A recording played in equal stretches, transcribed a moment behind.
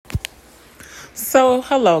So,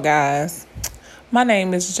 hello guys. My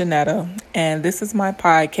name is Janetta, and this is my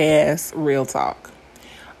podcast, Real Talk.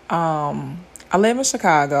 I live in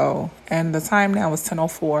Chicago, and the time now is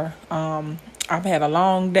 10:04. I've had a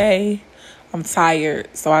long day. I'm tired,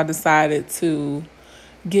 so I decided to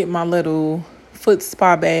get my little foot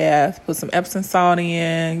spa bath, put some Epsom salt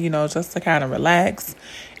in, just to kind of relax.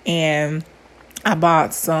 And I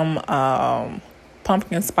bought some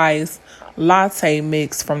pumpkin spice latte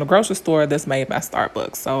mix from the grocery store that's made by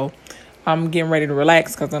Starbucks. So I'm getting ready to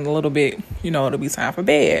relax because in a little bit, it'll be time for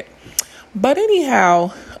bed. But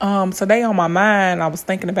anyhow, today on my mind, I was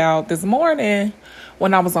thinking about this morning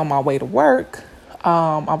when I was on my way to work.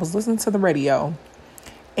 I was listening to the radio,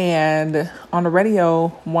 and on the radio,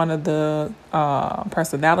 one of the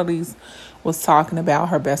personalities was talking about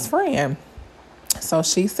her best friend. So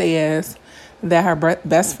she says that her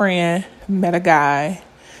best friend met a guy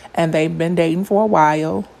and they've been dating for a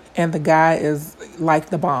while, and the guy is like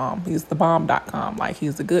the bomb. He's the bomb.com. Like,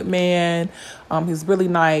 he's a good man. He's really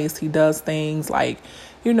nice. He does things like,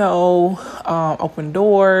 open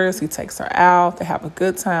doors. He takes her out. They have a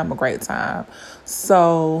good time, a great time.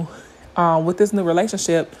 So with this new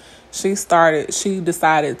relationship, she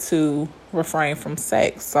decided to refrain from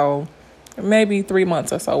sex. So maybe 3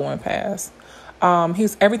 months or so went past.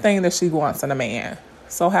 He's everything that she wants in a man.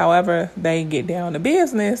 So, however, they get down to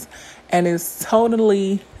business, and it's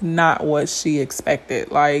totally not what she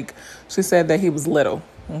expected. Like, she said that he was little,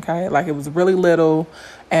 okay? Like, it was really little,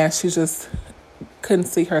 and she just couldn't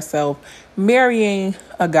see herself marrying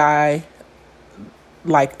a guy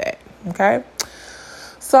like that, okay?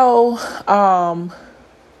 So,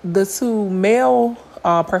 the two male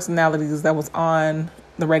personalities that was on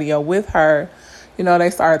the radio with her,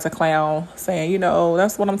 they started to clown, saying,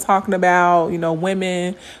 that's what I'm talking about.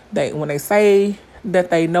 Women, when they say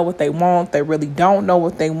that they know what they want, they really don't know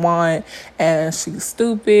what they want. And she's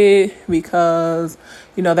stupid because,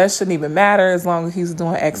 that shouldn't even matter as long as he's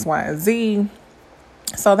doing X, Y, and Z.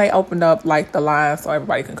 So they opened up like the line so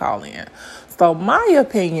everybody can call in. So my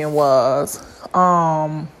opinion was,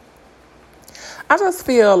 I just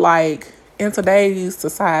feel like in today's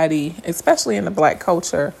society, especially in the Black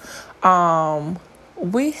culture,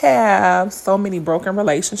 we have so many broken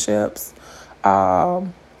relationships.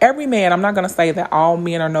 Every man, I'm not going to say that all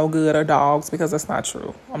men are no good or dogs, because that's not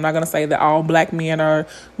true. I'm not going to say that all Black men are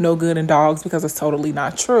no good and dogs, because it's totally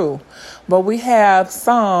not true. But we have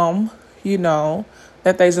some,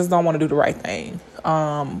 that they just don't want to do the right thing.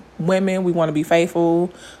 Women, we want to be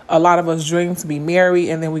faithful. A lot of us dream to be married,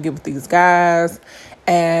 and then we get with these guys,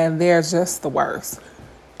 and they're just the worst.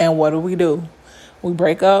 And what do? We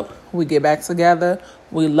break up, we get back together,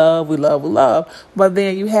 we love. But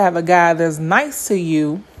then you have a guy that's nice to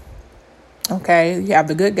you, okay? You have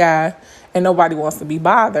the good guy, and nobody wants to be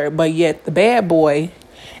bothered. But yet the bad boy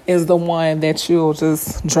is the one that you'll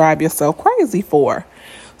just drive yourself crazy for.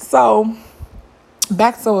 So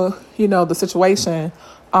back to, the situation,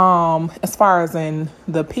 as far as in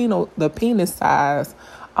the penis size,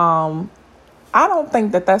 I don't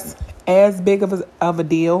think that that's as big of a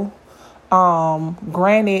deal.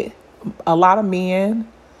 Granted, a lot of men,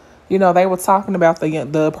 they were talking about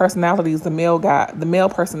the personalities, the male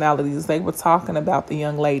personalities. They were talking about the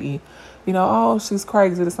young lady, oh, she's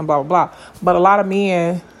crazy, this and blah, blah, blah. But a lot of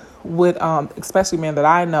men would, especially men that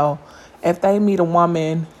I know, if they meet a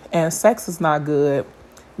woman and sex is not good,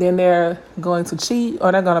 then they're going to cheat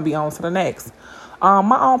or they're going to be on to the next.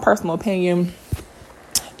 My own personal opinion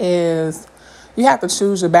is you have to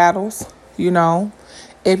choose your battles,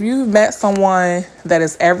 If you've met someone that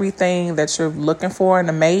is everything that you're looking for in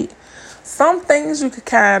a mate, some things you could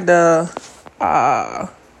kind of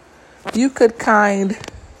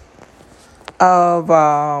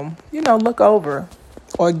look over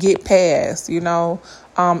or get past,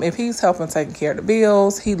 if he's helping taking care of the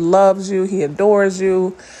bills, he loves you, he adores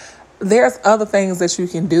you. There's other things that you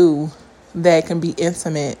can do that can be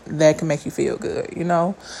intimate, that can make you feel good,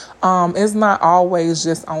 It's not always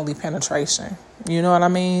just only penetration. You know what I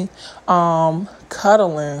mean?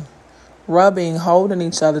 Cuddling, rubbing, holding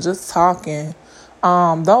each other, just talking.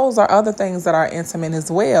 Those are other things that are intimate as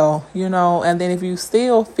well, And then if you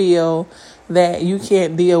still feel that you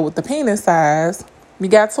can't deal with the penis size, you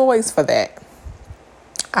got toys for that.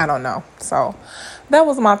 I don't know. So that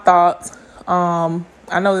was my thoughts.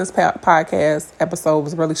 I know this podcast episode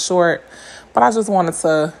was really short, but I just wanted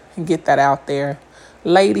to get that out there.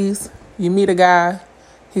 Ladies, you meet a guy,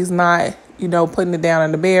 he's not, putting it down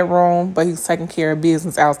in the bedroom, but he's taking care of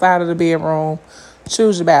business outside of the bedroom.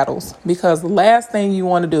 Choose your battles, because the last thing you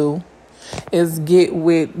want to do is get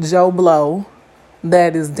with Joe Blow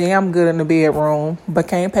that is damn good in the bedroom, but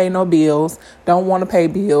can't pay no bills, don't want to pay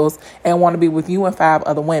bills, and want to be with you and 5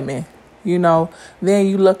 other women. Then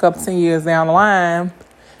you look up 10 years down the line,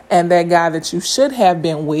 and that guy that you should have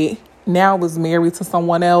been with now was married to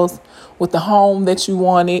someone else with the home that you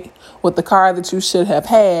wanted, with the car that you should have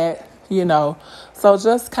had, So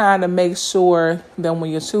just kind of make sure that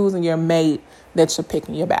when you're choosing your mate, that you're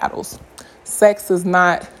picking your battles. Sex is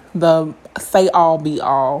not the say all be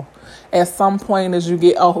all. At some point as you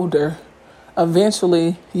get older,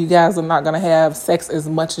 eventually you guys are not going to have sex as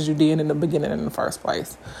much as you did in the beginning in the first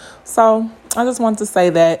place. So I just wanted to say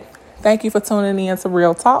that. Thank you for tuning in to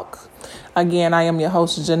Real Talk. Again, I am your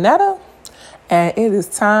host, Janetta, and it is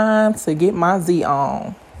time to get my Z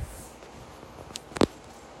on.